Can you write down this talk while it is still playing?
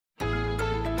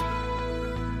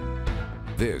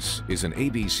This is an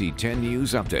ABC 10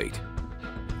 News Update.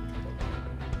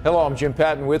 Hello, I'm Jim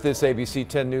Patton with this ABC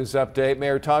 10 News Update.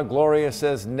 Mayor Todd Gloria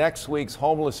says next week's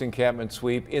homeless encampment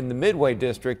sweep in the Midway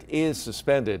District is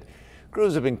suspended.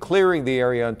 Crews have been clearing the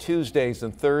area on Tuesdays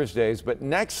and Thursdays, but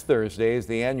next Thursday is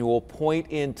the annual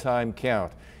point-in-time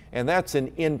count. And that's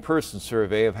an in-person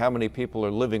survey of how many people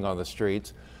are living on the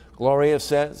streets. Gloria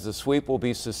says the sweep will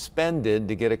be suspended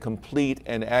to get a complete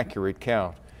and accurate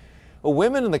count. Well,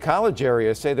 women in the college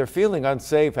area say they're feeling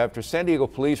unsafe after San Diego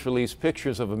police released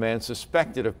pictures of a man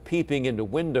suspected of peeping into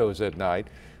windows at night.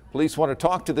 Police want to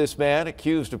talk to this man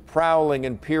accused of prowling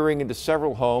and peering into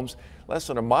several homes less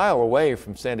than a mile away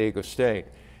from San Diego State.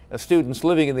 Now, students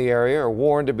living in the area are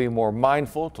warned to be more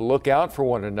mindful, to look out for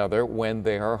one another when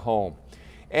they are home.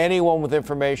 Anyone with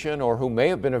information or who may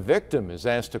have been a victim is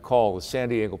asked to call the San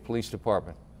Diego Police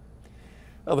Department.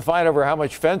 Well, the fight over how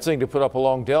much fencing to put up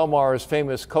along Del Mar's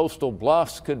famous coastal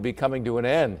bluffs could be coming to an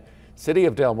end. City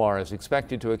of Del Mar is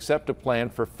expected to accept a plan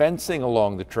for fencing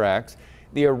along the tracks.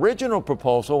 The original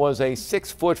proposal was a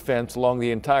 6-foot fence along the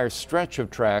entire stretch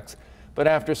of tracks, but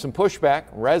after some pushback,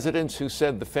 residents who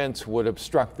said the fence would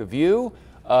obstruct the view,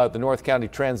 the North County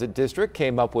Transit District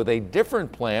came up with a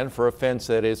different plan for a fence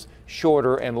that is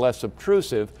shorter and less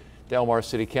obtrusive. Del Mar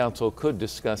City Council could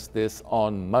discuss this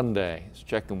on Monday. Let's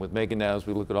check in with Megan now as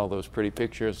we look at all those pretty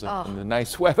pictures and the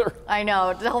nice weather. I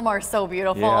know, Del Mar's so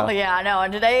beautiful. Yeah, I know.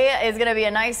 And today is going to be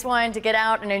a nice one to get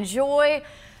out and enjoy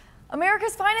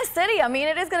America's finest city. I mean,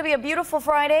 it is going to be a beautiful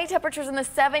Friday. Temperatures in the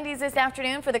 70s this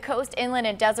afternoon for the coast, inland,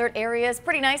 and desert areas.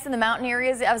 Pretty nice in the mountain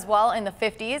areas as well, in the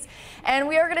 50s. And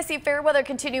we are going to see fair weather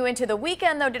continue into the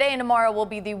weekend, though today and tomorrow will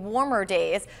be the warmer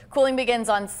days. Cooling begins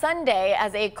on Sunday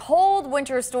as a cold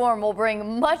winter storm will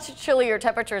bring much chillier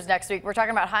temperatures next week. We're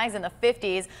talking about highs in the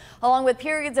 50s, along with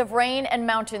periods of rain and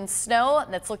mountain snow.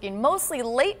 That's looking mostly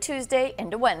late Tuesday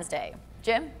into Wednesday.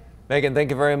 Jim? Megan, thank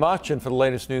you very much. And for the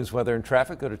latest news, weather, and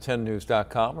traffic, go to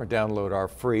 10news.com or download our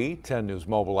free 10 News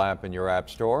mobile app in your app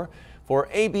store. For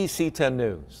ABC 10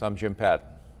 News, I'm Jim Patton.